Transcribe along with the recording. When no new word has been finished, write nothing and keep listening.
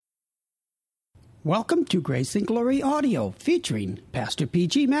Welcome to Grace and Glory Audio, featuring Pastor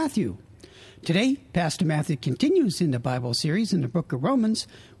P.G. Matthew. Today, Pastor Matthew continues in the Bible series in the book of Romans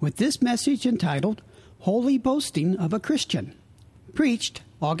with this message entitled, Holy Boasting of a Christian, preached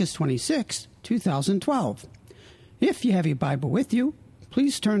August 26, 2012. If you have your Bible with you,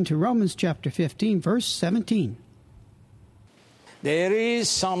 please turn to Romans chapter 15, verse 17. There is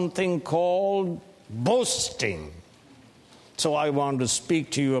something called boasting. So I want to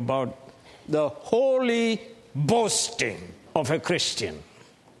speak to you about the holy boasting of a Christian.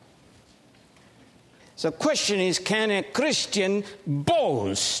 So the question is, can a Christian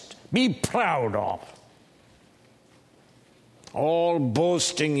boast, be proud of? All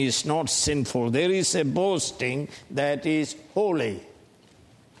boasting is not sinful. There is a boasting that is holy.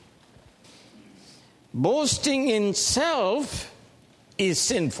 Boasting in self is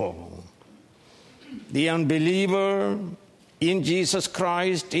sinful. The unbeliever in Jesus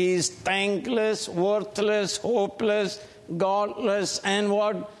Christ is thankless, worthless, hopeless, godless, and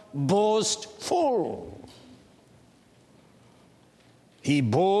what? Boastful. He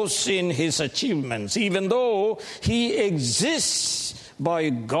boasts in his achievements, even though he exists by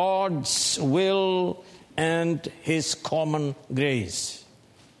God's will and his common grace.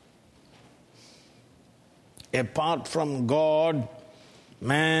 Apart from God,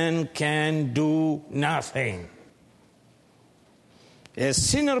 man can do nothing. A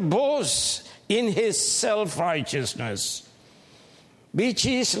sinner boasts in his self-righteousness, which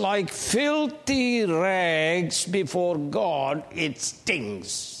is like filthy rags before God. It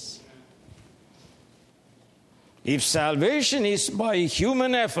stings. If salvation is by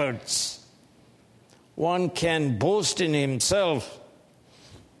human efforts, one can boast in himself.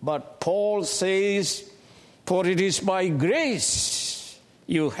 But Paul says, for it is by grace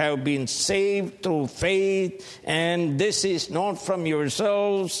you have been saved through faith, and this is not from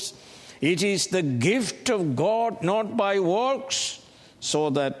yourselves. It is the gift of God, not by works, so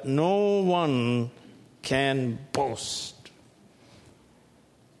that no one can boast.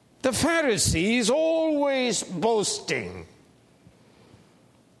 The Pharisee is always boasting.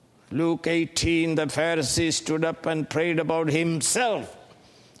 Luke 18, the Pharisee stood up and prayed about himself.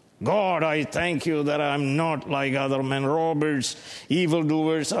 God, I thank you that I'm not like other men, robbers,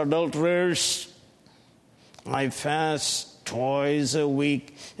 evildoers, adulterers. I fast twice a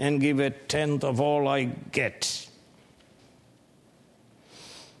week and give a tenth of all I get.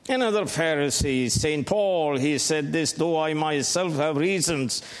 Another Pharisee, St. Paul, he said this, though I myself have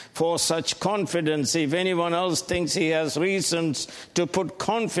reasons for such confidence, if anyone else thinks he has reasons to put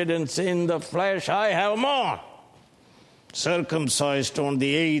confidence in the flesh, I have more. Circumcised on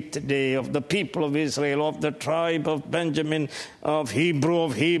the 8th day, of the people of Israel, of the tribe of Benjamin, of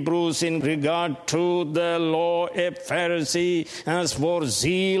Hebrews, in regard to the law, a Pharisee, as for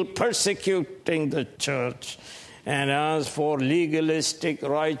zeal, persecuting the church, and as for legalistic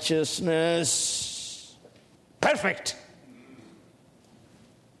righteousness, perfect.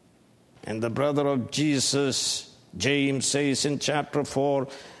 And the brother of Jesus, James, says in chapter 4,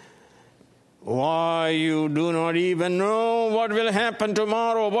 why, you do not even know what will happen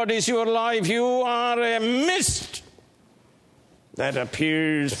tomorrow. What is your life? You are a mist that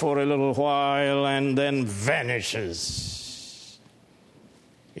appears for a little while and then vanishes.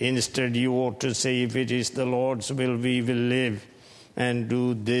 Instead, you ought to say, if it is the Lord's will, we will live and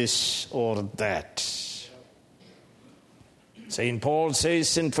do this or that. St. Paul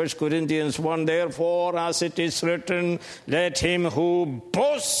says in 1 Corinthians 1, therefore, as it is written, let him who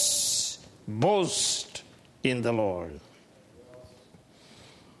boast in the Lord.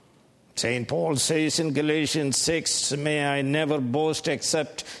 St. Paul says in Galatians 6, may I never boast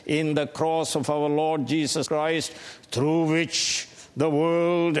except in the cross of our Lord Jesus Christ, through which the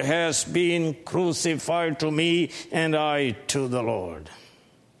world has been crucified to me and I to the Lord.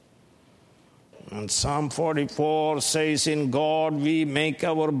 And Psalm 44 says, in God we make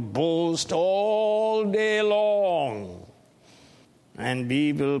our boast all day long, and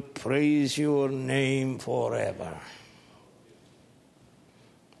we will praise your name forever.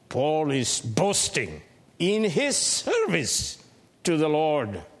 Paul is boasting in his service to the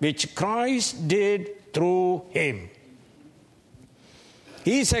Lord, which Christ did through him.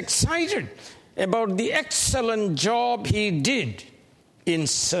 He's excited about the excellent job he did in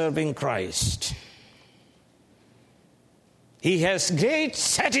serving Christ. He has great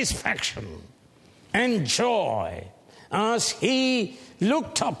satisfaction and joy as he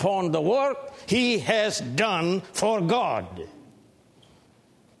looked upon the work he has done for God.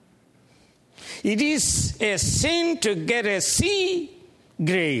 It is a sin to get a C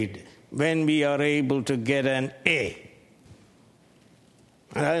grade when we are able to get an A.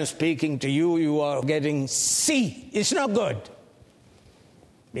 And I am speaking to you, you are getting C. It's not good.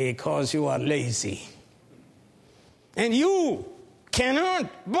 Because you are lazy. And you cannot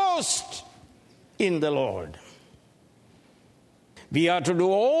boast in the Lord. We are to do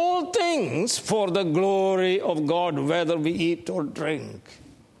all things for the glory of God, whether we eat or drink.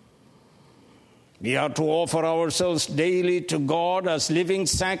 We are to offer ourselves daily to God as living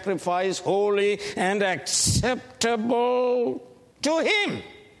sacrifice, holy and acceptable to Him.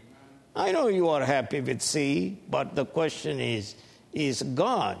 I know you are happy with C, but the question is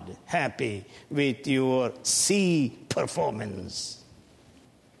God happy with your C performance?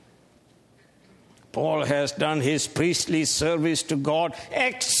 Paul has done his priestly service to God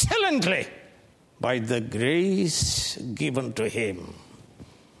excellently by the grace given to him.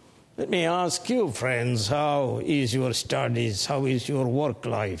 Let me ask you, friends, how is your studies? How is your work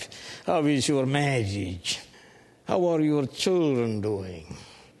life? How is your marriage? How are your children doing?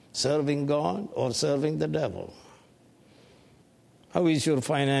 Serving God or serving the devil? How is your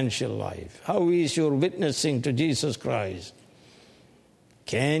financial life? How is your witnessing to Jesus Christ?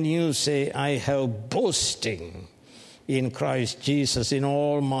 Can you say, I have boasting in Christ Jesus in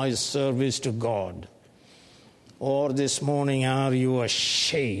all my service to God? Or this morning, are you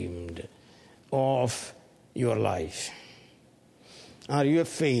ashamed of your life? Are you a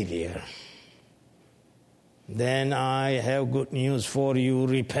failure? Then I have good news for you.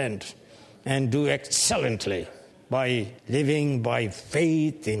 Repent and do excellently by living by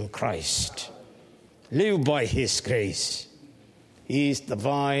faith in Christ. Live by His grace. He is the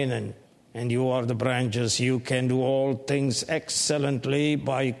vine and you are the branches. You can do all things excellently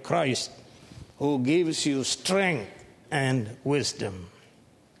by Christ, who gives you strength and wisdom.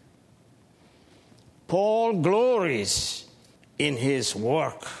 Paul glories in his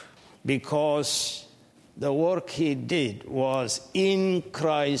work because the work he did was in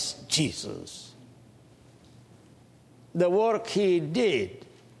Christ Jesus. The work he did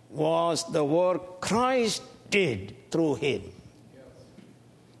was the work Christ did through him.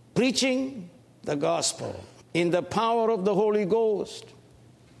 Preaching the gospel in the power of the Holy Ghost.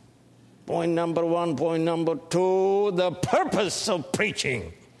 Point number one. Point number two, the purpose of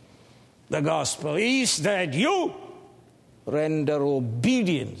preaching the gospel is that you render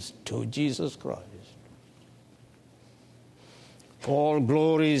obedience to Jesus Christ. Paul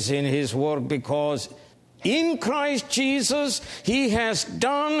glories in his work because in Christ Jesus he has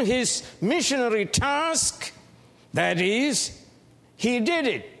done his missionary task. That is, he did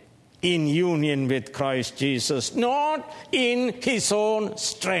it in union with Christ Jesus, not in his own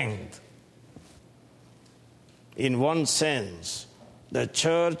strength. In one sense, the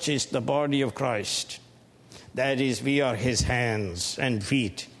church is the body of Christ. That is, we are his hands and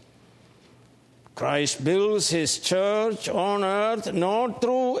feet. Christ builds his church on earth not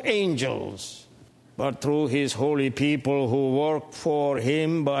through angels, but through his holy people who work for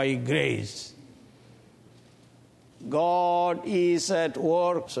him by grace. God is at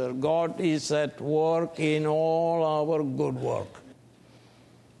work, sir. God is at work in all our good work.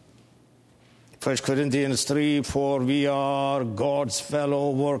 1 Corinthians 3:4, we are God's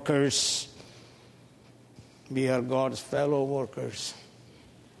fellow workers. We are God's fellow workers.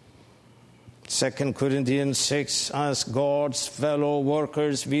 2 Corinthians 6, as God's fellow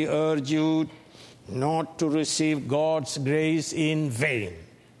workers, we urge you not to receive God's grace in vain.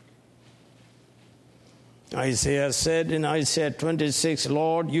 Isaiah said in Isaiah 26,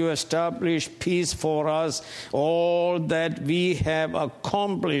 Lord, you establish peace for us. All that we have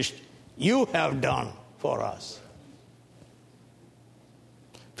accomplished, you have done for us.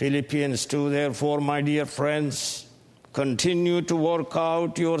 Philippians 2, therefore, my dear friends, continue to work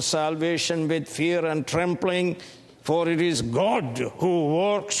out your salvation with fear and trembling, for it is God who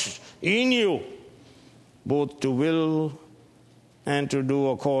works in you, both to will and to do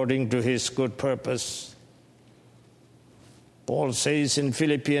according to his good purpose. Paul says in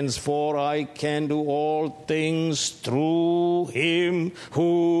Philippians 4, I can do all things through him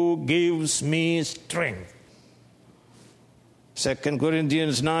who gives me strength. 2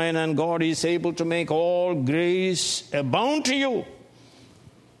 Corinthians 9, and God is able to make all grace abound to you,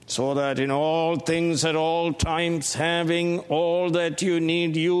 so that in all things at all times, having all that you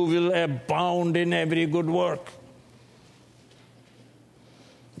need, you will abound in every good work.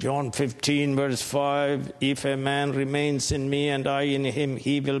 John 15, verse 5, if a man remains in me and I in him,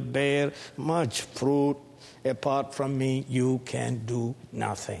 he will bear much fruit. Apart from me, you can do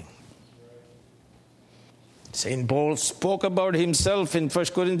nothing. St. Paul spoke about himself in 1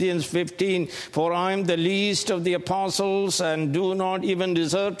 Corinthians 15, for I am the least of the apostles and do not even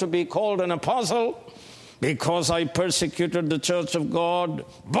deserve to be called an apostle, because I persecuted the church of God,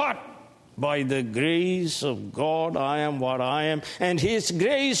 but by the grace of God I am what I am, and his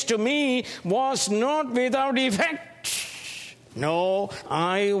grace to me was not without effect. No,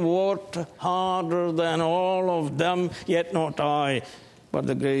 I worked harder than all of them, yet not I, but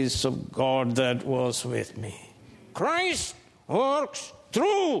the grace of God that was with me. Christ works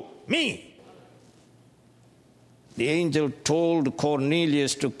through me. The angel told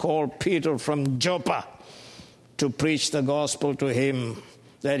Cornelius to call Peter from Joppa to preach the gospel to him,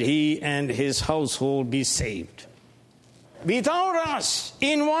 that he and his household be saved. Without us,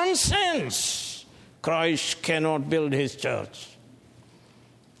 in one sense, Christ cannot build his church.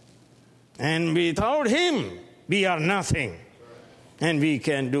 And without him, we are nothing, and we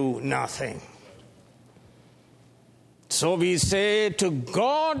can do nothing. So we say, to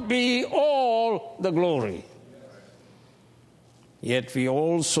God be all the glory. Yet we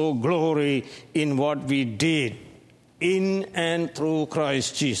also glory in what we did in and through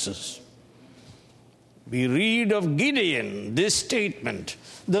Christ Jesus. We read of Gideon this statement,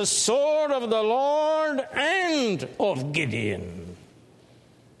 the sword of the Lord and of Gideon.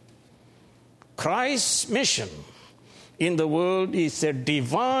 Christ's mission in the world is a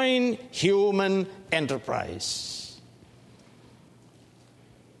divine human enterprise.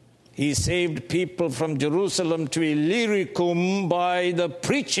 He saved people from Jerusalem to Illyricum by the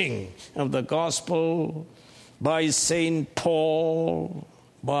preaching of the gospel, by St. Paul,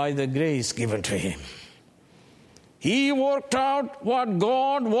 by the grace given to him. He worked out what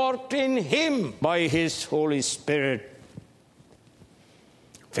God worked in him by his Holy Spirit.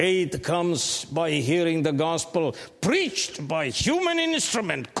 Faith comes by hearing the gospel, preached by human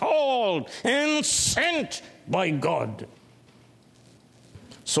instrument, called and sent by God.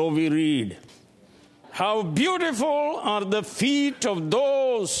 So we read, how beautiful are the feet of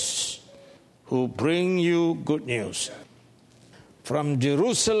those who bring you good news. From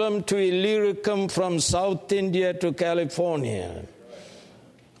Jerusalem to Illyricum, from South India to California,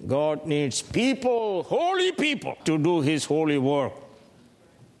 God needs people, holy people, to do his holy work.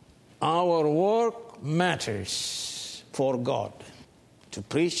 Our work matters for God, to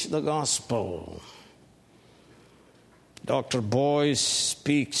preach the gospel. Dr. Boyce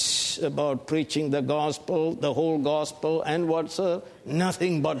speaks about preaching the gospel, the whole gospel, and what's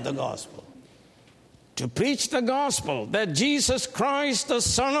nothing but the gospel. To preach the gospel that Jesus Christ, the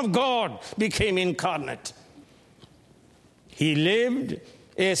Son of God, became incarnate. He lived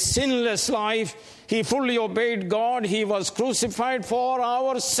a sinless life. He fully obeyed God. He was crucified for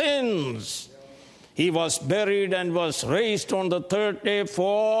our sins. He was buried and was raised on the third day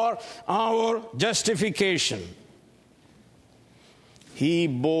for our justification. He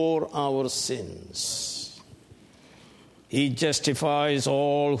bore our sins. He justifies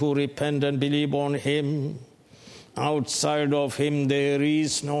all who repent and believe on him. Outside of him there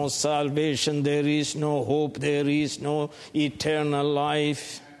is no salvation, there is no hope, there is no eternal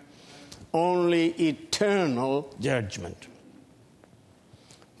life, only eternal judgment.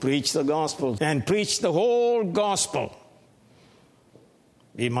 Preach the gospel and preach the whole gospel.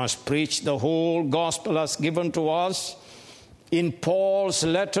 We must preach the whole gospel as given to us in Paul's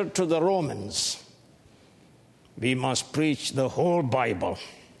letter to the Romans. We must preach the whole Bible.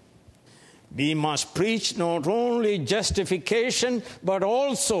 We must preach not only justification, but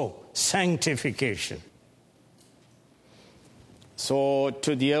also sanctification. So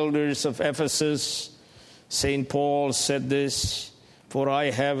to the elders of Ephesus, St. Paul said this, for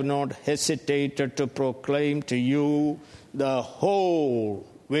I have not hesitated to proclaim to you the whole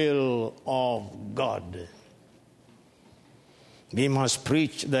will of God. We must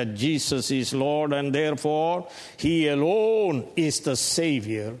preach that Jesus is Lord, and therefore he alone is the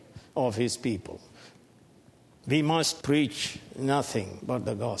Savior of his people. We must preach nothing but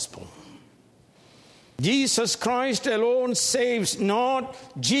the gospel. Jesus Christ alone saves, not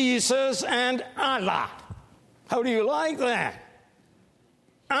Jesus and Allah. How do you like that?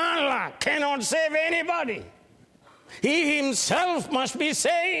 Allah cannot save anybody. He himself must be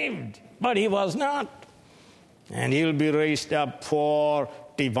saved, but he was not. And he'll be raised up for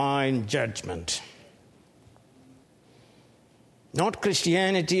divine judgment. Not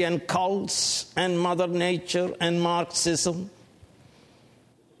Christianity and cults and Mother Nature and Marxism.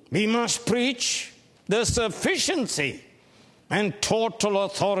 We must preach the sufficiency and total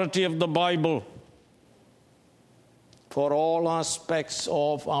authority of the Bible for all aspects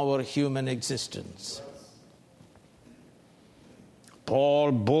of our human existence.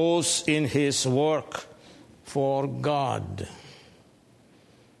 Paul boasts in his work for God.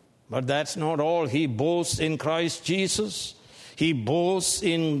 But that's not all. He boasts in Christ Jesus. He boasts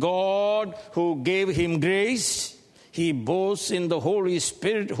in God who gave him grace. He boasts in the Holy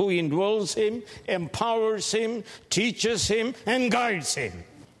Spirit who indwells him, empowers him, teaches him, and guides him.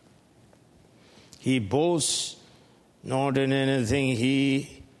 He boasts not in anything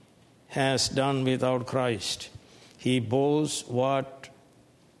he has done without Christ. He boasts what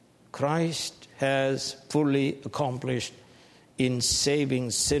Christ has fully accomplished in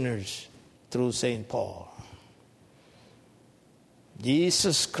saving sinners through St. Paul.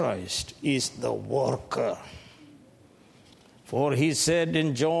 Jesus Christ is the worker. For he said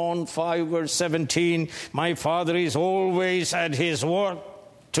in John 5 verse 17, my Father is always at his work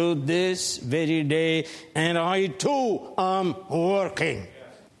to this very day, and I too am working.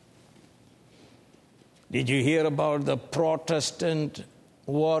 Did you hear about the Protestant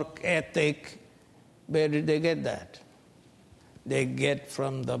work ethic? Where did they get that? They get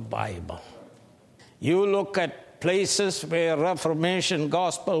from the Bible. You look at places where Reformation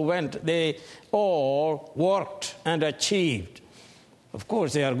gospel went, they all worked and achieved. Of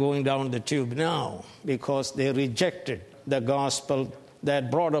course, they are going down the tube now because they rejected the gospel that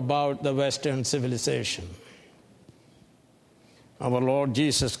brought about the Western civilization. Our Lord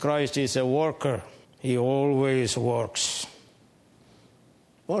Jesus Christ is a worker. He always works.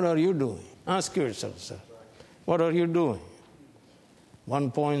 What are you doing? Ask yourself, sir. What are you doing?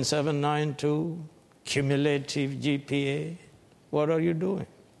 1.792 cumulative GPA. What are you doing?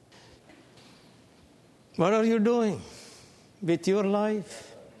 What are you doing with your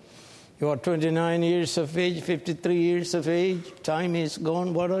life? You are 29 years of age, 53 years of age. Time is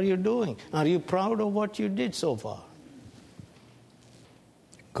gone. What are you doing? Are you proud of what you did so far?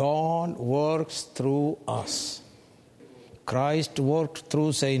 God works through us. Christ worked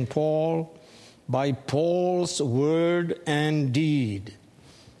through St. Paul by Paul's word and deed,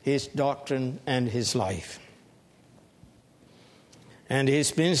 his doctrine and his life. And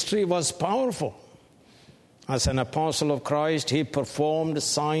his ministry was powerful. As an apostle of Christ, he performed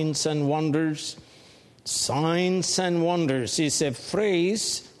signs and wonders. Signs and wonders is a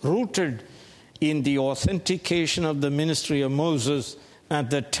phrase rooted in the authentication of the ministry of Moses at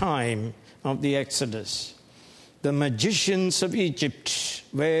the time of the Exodus. The magicians of Egypt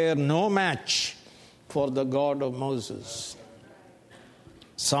were no match for the God of Moses.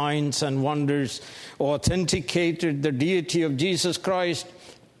 Signs and wonders authenticated the deity of Jesus Christ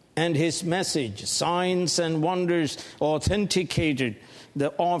and his message. Signs and wonders authenticated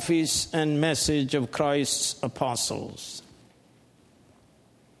the office and message of Christ's apostles.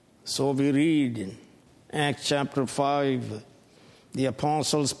 So we read in Acts chapter 5, the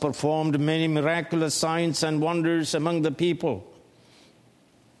apostles performed many miraculous signs and wonders among the people.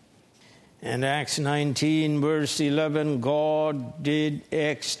 And Acts 19 verse 11, God did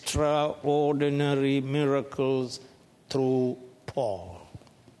extraordinary miracles through Paul.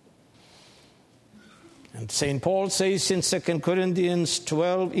 And St. Paul says in 2 Corinthians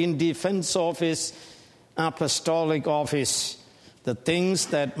 12, in defense of his apostolic office, the things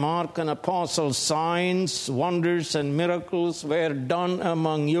that mark an apostle's signs, wonders, and miracles were done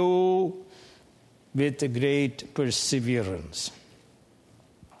among you with great perseverance.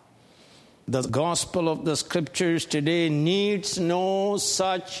 The gospel of the scriptures today needs no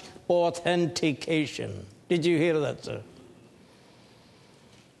such authentication. Did you hear that, sir?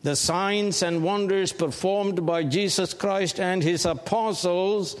 The signs and wonders performed by Jesus Christ and his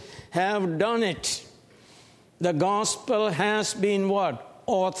apostles have done it. The gospel has been what?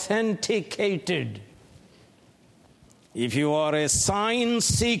 Authenticated. If you are a sign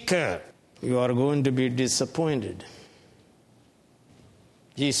seeker, you are going to be disappointed.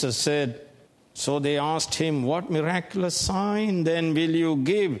 Jesus said, so they asked him, what miraculous sign then will you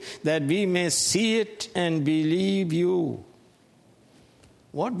give that we may see it and believe you?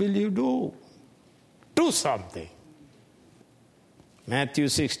 What will you do? Do something. Matthew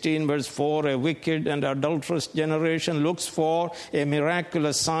 16 verse 4, a wicked and adulterous generation looks for a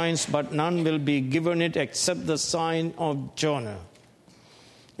miraculous sign, but none will be given it except the sign of Jonah.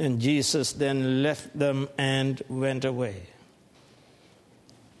 And Jesus then left them and went away.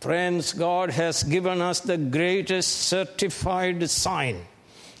 Friends, God has given us the greatest certified sign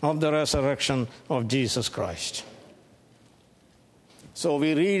of the resurrection of Jesus Christ. So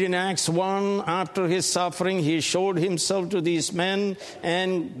we read in Acts 1, after his suffering, he showed himself to these men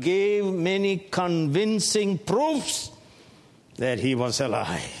and gave many convincing proofs that he was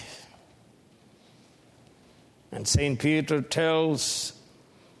alive. And St. Peter tells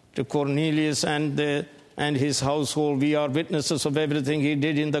to Cornelius and his household, we are witnesses of everything he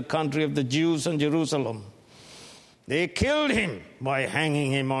did in the country of the Jews and Jerusalem. They killed him by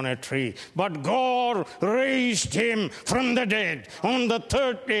hanging him on a tree. But God raised him from the dead on the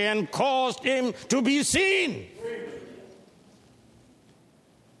third day and caused him to be seen.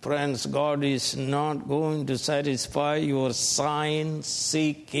 Friends, God is not going to satisfy your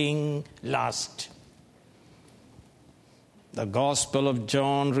sign-seeking lust. The Gospel of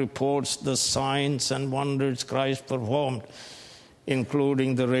John reports the signs and wonders Christ performed,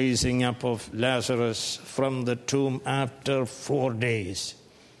 including the raising up of Lazarus from the tomb after 4 days.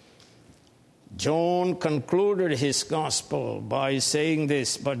 John concluded his Gospel by saying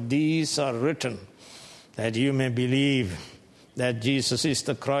this, "But these are written that you may believe that Jesus is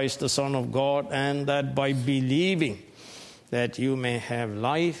the Christ, the Son of God, and that by believing that you may have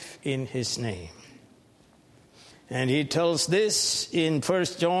life in his name." And he tells this in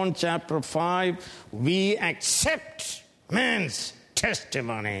 1 John chapter 5, we accept man's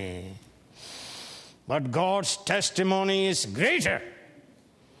testimony, but God's testimony is greater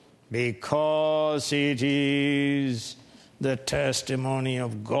because it is the testimony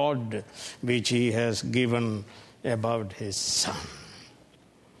of God which he has given about his Son.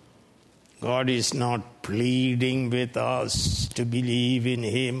 God is not pleading with us to believe in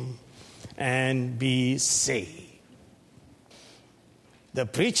him and be saved. The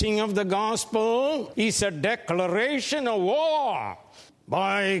preaching of the gospel is a declaration of war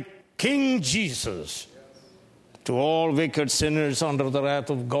by King Jesus to all wicked sinners under the wrath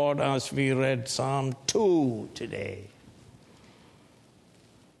of God, as we read Psalm 2 today.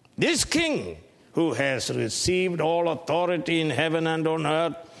 This King, who has received all authority in heaven and on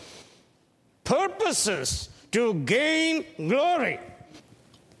earth, purposes to gain glory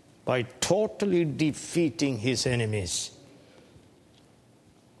by totally defeating his enemies.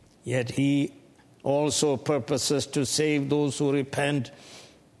 Yet he also purposes to save those who repent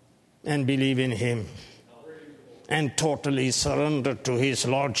and believe in him and totally surrender to his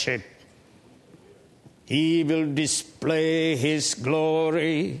lordship. He will display his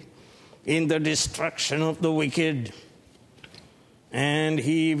glory in the destruction of the wicked, and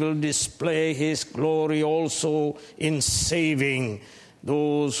he will display his glory also in saving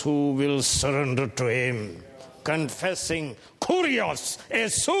those who will surrender to him, confessing, Kurios,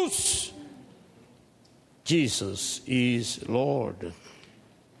 Jesus, Jesus is Lord.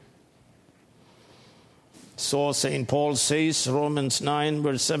 So St. Paul says, Romans 9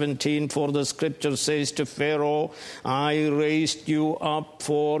 verse 17, for the scripture says to Pharaoh, I raised you up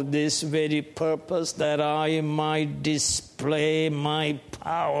for this very purpose, that I might display my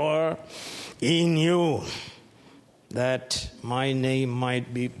power in you, that my name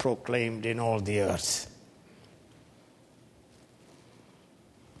might be proclaimed in all the earth.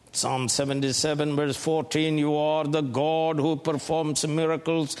 Psalm 77 verse 14, you are the God who performs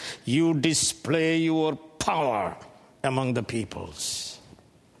miracles. You display your power among the peoples.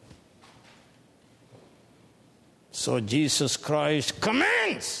 So Jesus Christ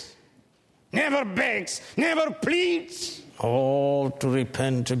commands, never begs, never pleads, all to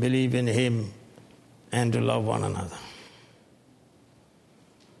repent, to believe in him, and to love one another.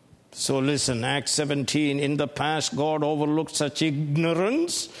 So listen, Acts 17, in the past God overlooked such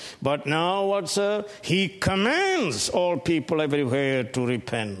ignorance, but now he commands all people everywhere to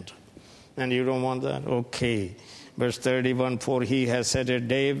repent. And you don't want that? Okay. Verse 31, for he has set a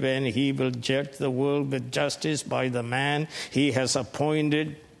day when he will judge the world with justice by the man he has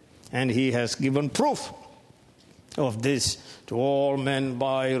appointed, and he has given proof of this to all men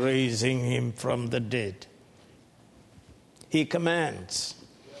by raising him from the dead. He commands.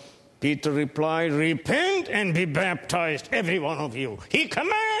 Peter replied, repent and be baptized, every one of you. He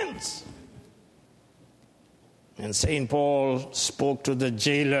commands. And St. Paul spoke to the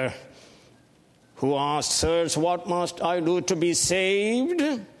jailer who asked, sirs, what must I do to be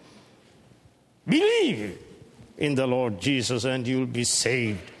saved? Believe in the Lord Jesus and you'll be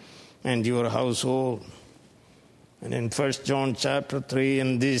saved, and your household. And in 1 John chapter 3,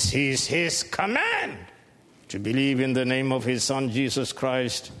 and this is his command, to believe in the name of his Son Jesus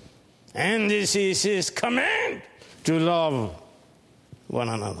Christ. And this is his command, to love one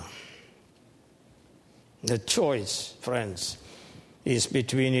another. The choice, friends, is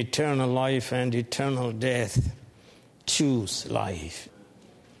between eternal life and eternal death. Choose life.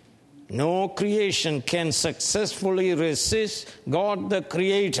 No creation can successfully resist God the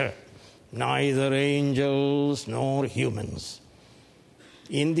Creator, neither angels nor humans.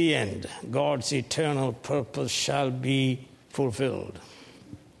 In the end, God's eternal purpose shall be fulfilled.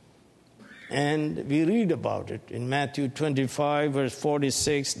 And we read about it in Matthew 25, verse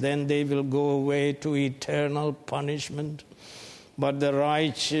 46, then they will go away to eternal punishment, but the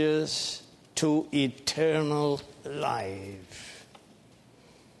righteous to eternal life.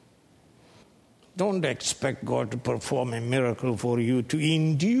 Don't expect God to perform a miracle for you to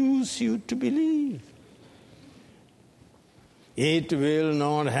induce you to believe. It will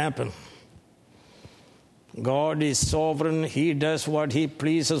not happen. God is sovereign. He does what He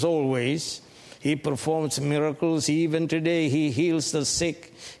pleases always. He performs miracles even today. He heals the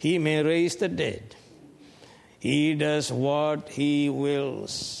sick. He may raise the dead. He does what He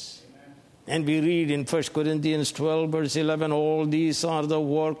wills. And we read in 1 Corinthians 12, verse 11, all these are the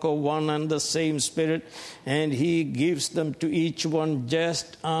work of one and the same Spirit, and He gives them to each one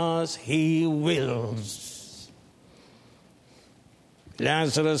just as He wills.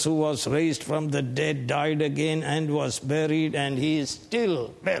 Lazarus, who was raised from the dead, died again and was buried, and he is still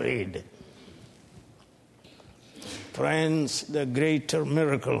buried. Friends, the greater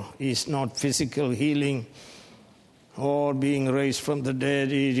miracle is not physical healing or being raised from the dead.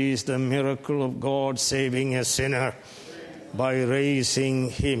 It is the miracle of God saving a sinner by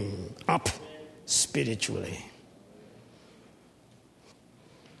raising him up spiritually.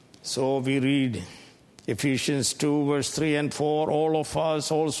 So we read Ephesians 2, verse 3 and 4, all of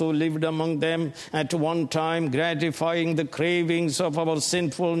us also lived among them at one time, gratifying the cravings of our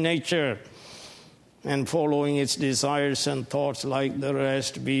sinful nature and following its desires and thoughts. Like the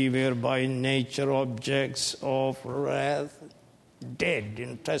rest, we were by nature objects of wrath, dead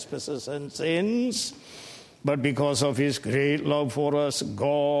in trespasses and sins. But because of His great love for us,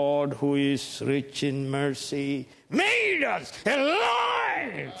 God, who is rich in mercy, made us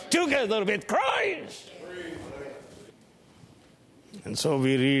alive together with Christ. And so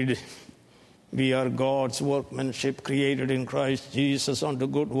we read, we are God's workmanship, created in Christ Jesus unto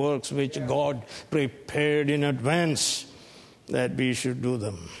good works, which God prepared in advance that we should do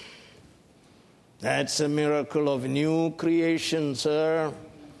them. That's a miracle of new creation, sir.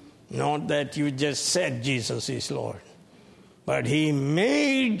 Not that you just said Jesus is Lord, but He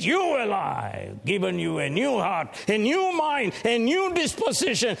made you alive, given you a new heart, a new mind, a new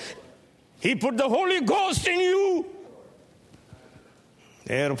disposition. He put the Holy Ghost in you.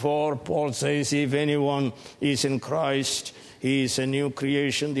 Therefore, Paul says, if anyone is in Christ, he is a new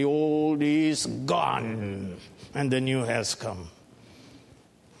creation. The old is gone, and the new has come.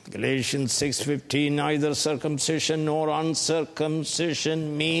 Galatians 6:15, neither circumcision nor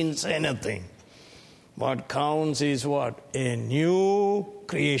uncircumcision means anything. What counts is what? A new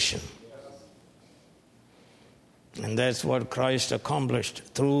creation. And that's what Christ accomplished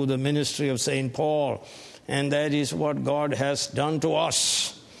through the ministry of St. Paul. And that is what God has done to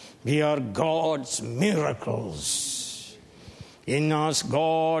us. We are God's miracles. In us,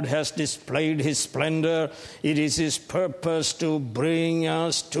 God has displayed His splendor. It is His purpose to bring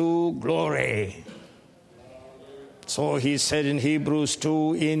us to glory. So He said in Hebrews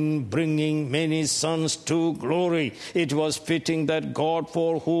 2, in bringing many sons to glory, it was fitting that God,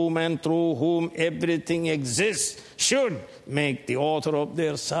 for whom and through whom everything exists, should make the author of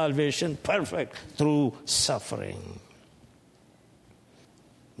their salvation perfect through suffering.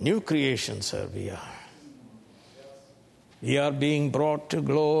 New creation, sir, we are. We are being brought to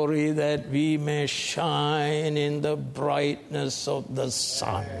glory that we may shine in the brightness of the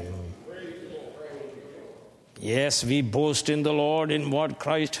sun. Yes, we boast in the Lord in what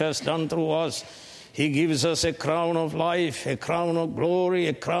Christ has done through us. He gives us a crown of life, a crown of glory,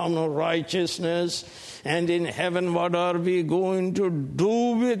 a crown of righteousness. And in heaven, what are we going to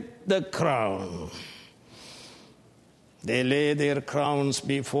do with the crown? They lay their crowns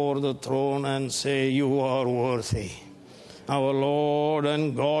before the throne and say, you are worthy, our Lord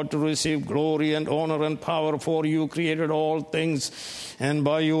and God, to receive glory and honor and power, for you created all things, and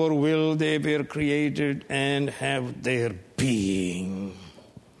by your will they were created and have their being.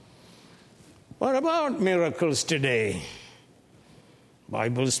 What about miracles today?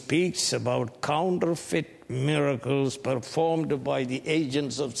 Bible speaks about counterfeit miracles performed by the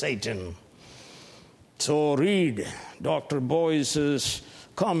agents of Satan. So read Dr. Boyce's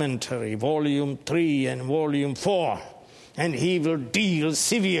commentary, volume 3 and volume 4, and he will deal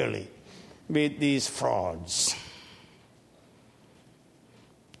severely with these frauds.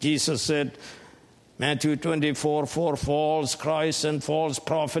 Jesus said, Matthew 24, for false Christs and false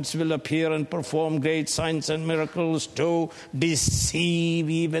prophets will appear and perform great signs and miracles to deceive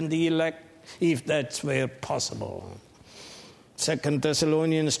even the elect, if that's where possible. 2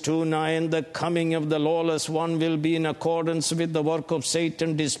 Thessalonians 2:9, the coming of the lawless one will be in accordance with the work of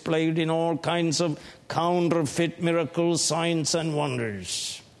Satan, displayed in all kinds of counterfeit miracles, signs, and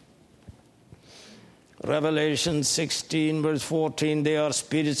wonders. Revelation 16, verse 14, they are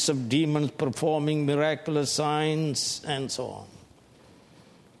spirits of demons performing miraculous signs, and so on.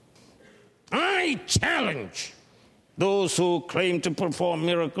 I challenge those who claim to perform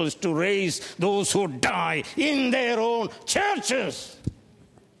miracles to raise those who die in their own churches.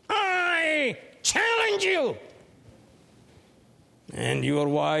 I challenge you. And your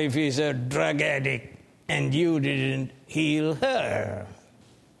wife is a drug addict and you didn't heal her.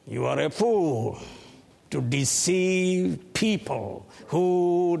 You are a fool to deceive people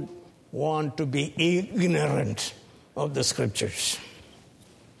who want to be ignorant of the Scriptures.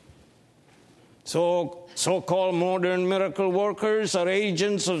 So-called modern miracle workers are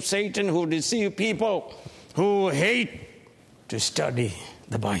agents of Satan who deceive people who hate to study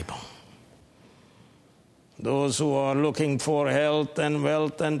the Bible. Those who are looking for health and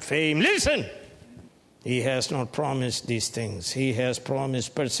wealth and fame, listen! He has not promised these things. He has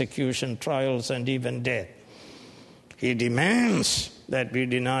promised persecution, trials, and even death. He demands that we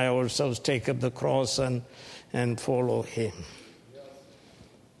deny ourselves, take up the cross, and follow him.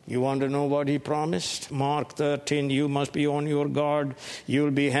 You want to know what he promised? Mark 13, you must be on your guard.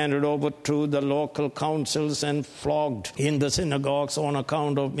 You'll be handed over to the local councils and flogged in the synagogues. On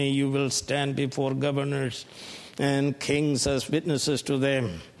account of me, you will stand before governors and kings as witnesses to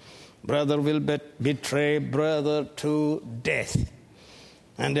them. Brother will betray brother to death.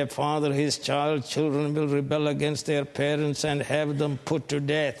 And a father his child, children will rebel against their parents and have them put to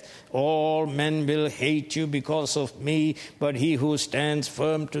death. All men will hate you because of me, but he who stands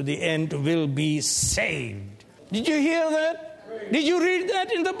firm to the end will be saved. Did you hear that? Did you read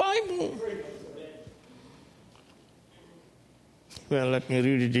that in the Bible? Well, let me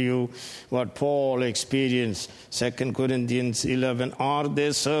read it to you what Paul experienced. 2 Corinthians 11. Are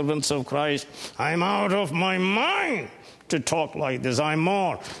they servants of Christ? I'm out of my mind to talk like this. I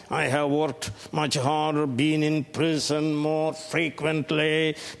have worked much harder, been in prison more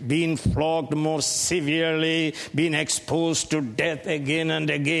frequently, been flogged more severely, been exposed to death again and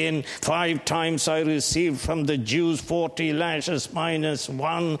again. 5 times I received from the Jews 40 lashes minus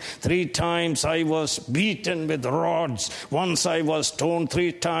 1. 3 times I was beaten with rods. Once I was stoned.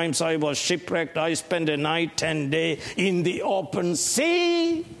 3 times I was shipwrecked. I spent a night and day in the open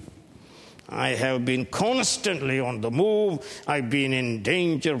sea. I have been constantly on the move. I've been in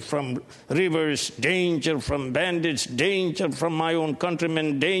danger from rivers, danger from bandits, danger from my own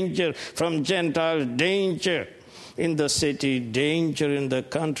countrymen, danger from Gentiles, danger in the city, danger in the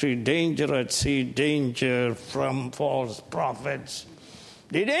country, danger at sea, danger from false prophets.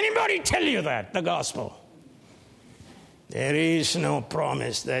 Did anybody tell you that, the gospel? There is no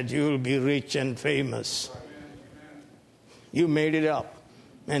promise that you'll be rich and famous. You made it up.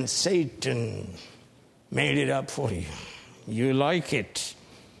 And Satan made it up for you. You like it.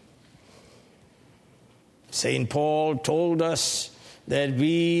 St. Paul told us that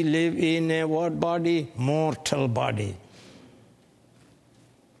we live in a what body? Mortal body.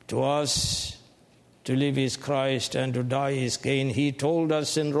 To us, to live is Christ and to die is gain. He told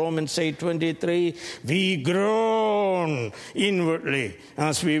us in Romans 8:23, we groan inwardly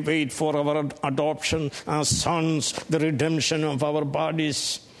as we wait for our adoption as sons, the redemption of our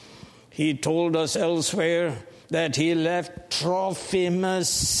bodies. He told us elsewhere that he left Trophimus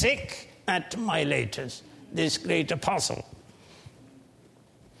sick at Miletus, this great apostle.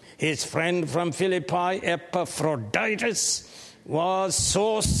 His friend from Philippi, Epaphroditus, was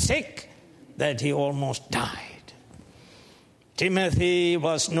so sick that he almost died. Timothy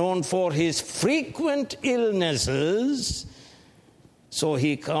was known for his frequent illnesses, so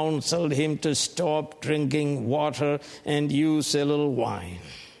he counseled him to stop drinking water and use a little wine.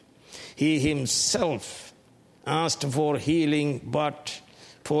 He himself asked for healing, but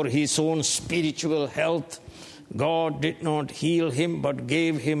for his own spiritual health, God did not heal him, but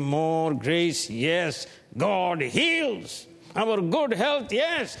gave him more grace. Yes, God heals. Our good health,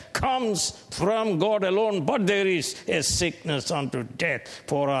 yes, comes from God alone, but there is a sickness unto death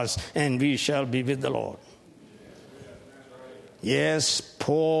for us, and we shall be with the Lord. Yes,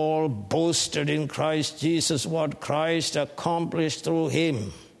 Paul boasted in Christ Jesus what Christ accomplished through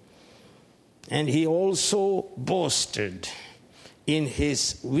him. And he also boasted in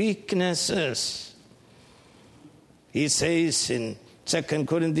his weaknesses. He says in 2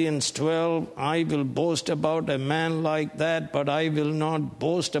 Corinthians 12, I will boast about a man like that, but I will not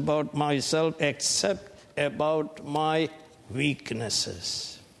boast about myself except about my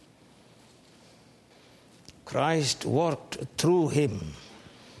weaknesses. Christ worked through him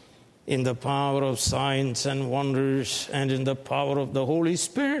in the power of signs and wonders and in the power of the Holy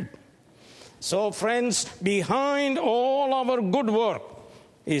Spirit. So, friends, behind all our good work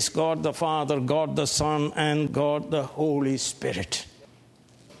is God the Father, God the Son, and God the Holy Spirit.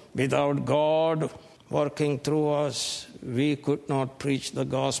 Without God working through us, we could not preach the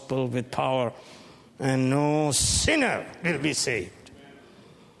gospel with power, and no sinner will be saved.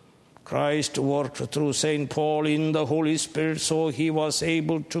 Christ worked through St. Paul in the Holy Spirit, so he was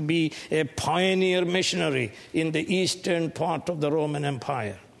able to be a pioneer missionary in the eastern part of the Roman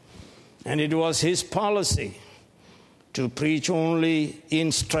Empire. And it was his policy to preach only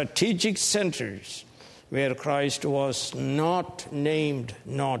in strategic centers where Christ was not named,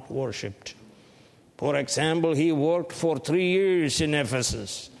 not worshipped. For example, he worked for 3 years in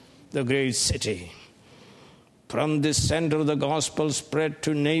Ephesus, the great city. From this center, the gospel spread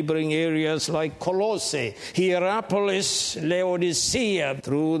to neighboring areas like Colossae, Hierapolis, Laodicea,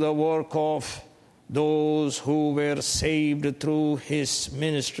 through the work of those who were saved through his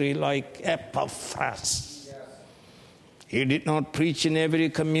ministry, like Epaphras. Yes. He did not preach in every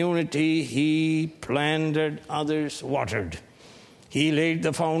community. He planted, others watered. He laid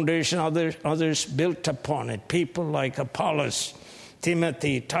the foundation, others built upon it. People like Apollos,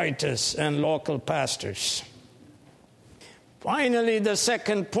 Timothy, Titus, and local pastors. Finally, the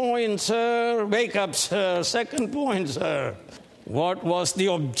second point, sir. Wake up, sir. Second point, sir. What was the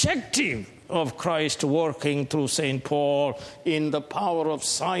objective of Christ working through St. Paul in the power of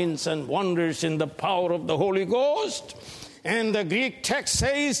signs and wonders, in the power of the Holy Ghost? And the Greek text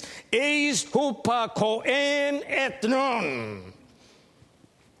says, eis hupakoen ethnon.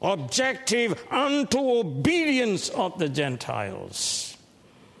 Objective unto obedience of the Gentiles.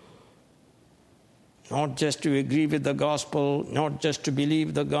 Not just to agree with the gospel, not just to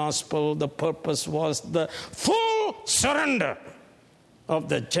believe the gospel. The purpose was the full surrender of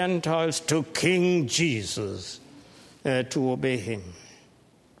the Gentiles to King Jesus, to obey him.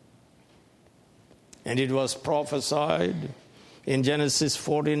 And it was prophesied in Genesis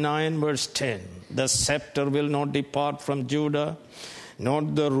 49, verse 10, the scepter will not depart from Judah, nor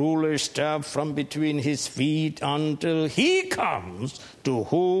the ruler's staff from between his feet, until he comes to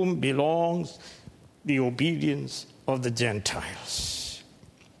whom belongs the obedience of the Gentiles.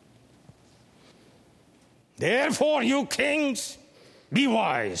 Therefore, you kings, be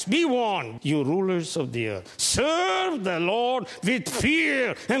wise, be warned, you rulers of the earth. Serve the Lord with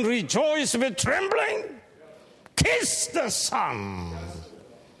fear and rejoice with trembling. Kiss the Son.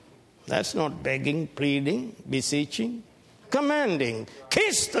 That's not begging, pleading, beseeching, commanding.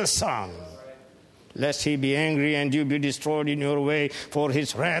 Kiss the Son, lest he be angry and you be destroyed in your way, for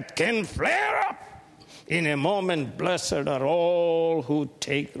his wrath can flare up in a moment. Blessed are all who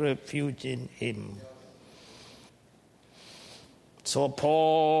take refuge in him. So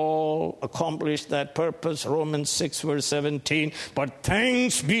Paul accomplished that purpose, Romans 6, verse 17. But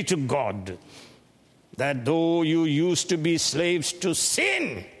thanks be to God that though you used to be slaves to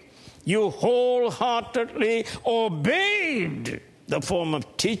sin, you wholeheartedly obeyed the form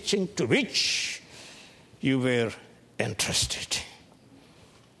of teaching to which you were entrusted.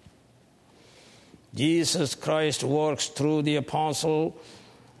 Jesus Christ works through the apostle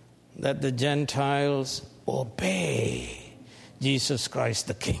that the Gentiles obey Jesus Christ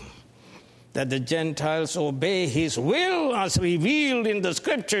the King. That the Gentiles obey his will as revealed in the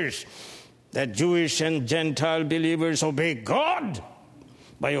scriptures. That Jewish and Gentile believers obey God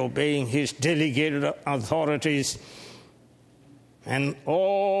by obeying his delegated authorities. And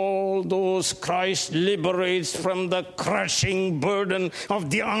all those Christ liberates from the crushing burden of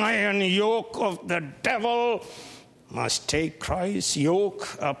the iron yoke of the devil must take Christ's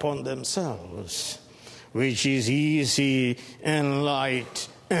yoke upon themselves, which is easy and light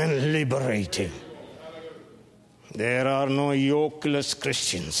and liberating. There are no yokeless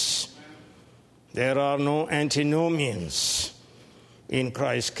Christians. There are no antinomians in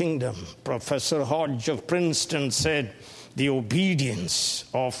Christ's kingdom. Professor Hodge of Princeton said, the obedience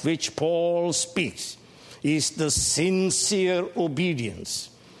of which Paul speaks is the sincere obedience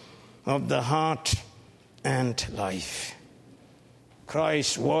of the heart and life.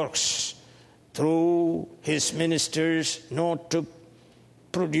 Christ works through his ministers not to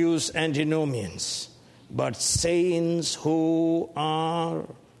produce antinomians, but saints who are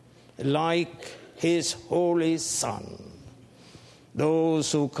like his holy Son,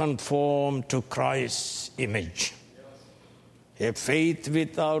 those who conform to Christ's image. A faith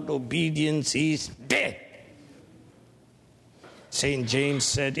without obedience is dead. St. James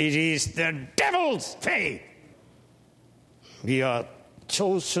said, it is the devil's faith. We are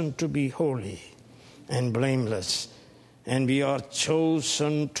chosen to be holy and blameless, and we are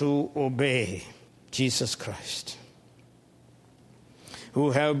chosen to obey Jesus Christ,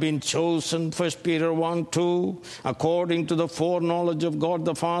 who have been chosen, 1 Peter 1:2, according to the foreknowledge of God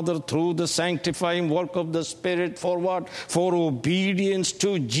the Father, through the sanctifying work of the Spirit, for what? For obedience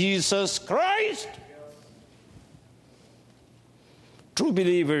to Jesus Christ. true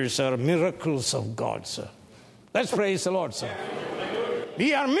believers are miracles of God, sir. Let's praise the Lord, sir.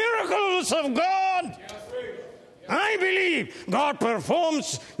 We are miracles of God. I believe God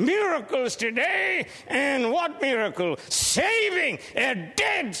performs miracles today. And what miracle? Saving a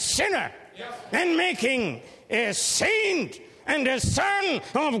dead sinner and making a saint and a son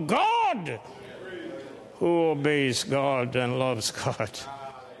of God who obeys God and loves God.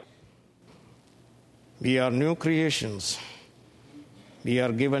 We are new creations. We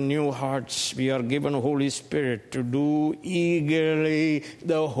are given new hearts. We are given Holy Spirit to do eagerly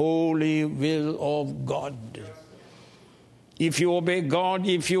the holy will of God. If you obey God,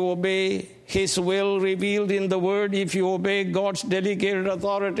 if you obey His will revealed in the Word, if you obey God's delegated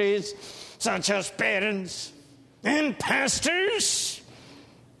authorities, such as parents and pastors,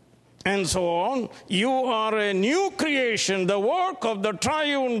 and so on, you are a new creation, the work of the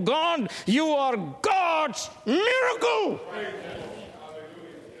triune God. You are God's miracle.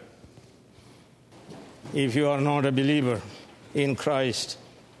 If you are not a believer in Christ,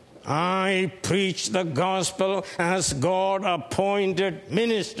 I preach the gospel as God-appointed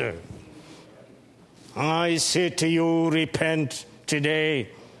minister. I say to you, repent today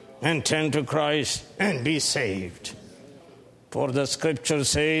and turn to Christ and be saved. For the scripture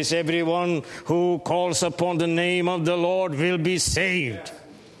says, everyone who calls upon the name of the Lord will be saved.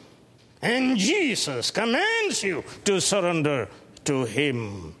 And Jesus commands you to surrender to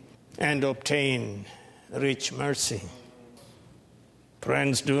Him and obtain rich mercy.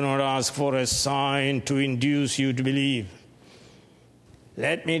 Friends, do not ask for a sign to induce you to believe.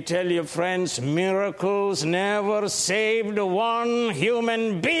 Let me tell you, friends, miracles never saved one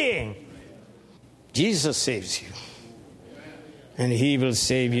human being. Jesus saves you, and He will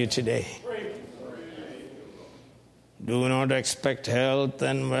save you today. Do not expect health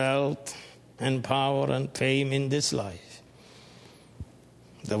and wealth and power and fame in this life.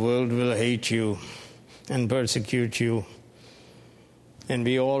 The world will hate you and persecute you. And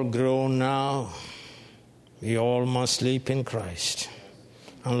we all groan now. We all must sleep in Christ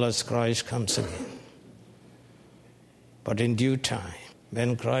unless Christ comes again. But in due time,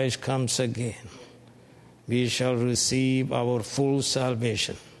 when Christ comes again, we shall receive our full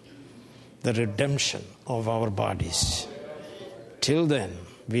salvation, the redemption of our bodies. Till then,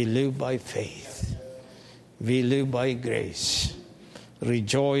 we live by faith. We live by grace,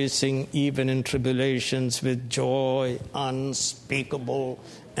 rejoicing even in tribulations with joy unspeakable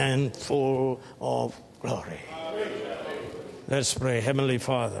and full of glory. Let's pray. Heavenly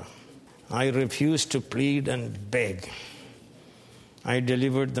Father, I refuse to plead and beg. I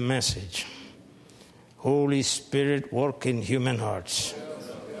delivered the message. Holy Spirit, work in human hearts.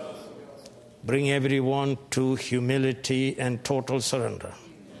 Bring everyone to humility and total surrender.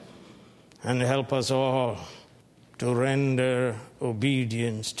 And help us all to render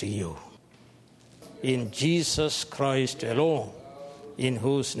obedience to you. In Jesus Christ alone, in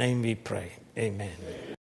whose name we pray. Amen.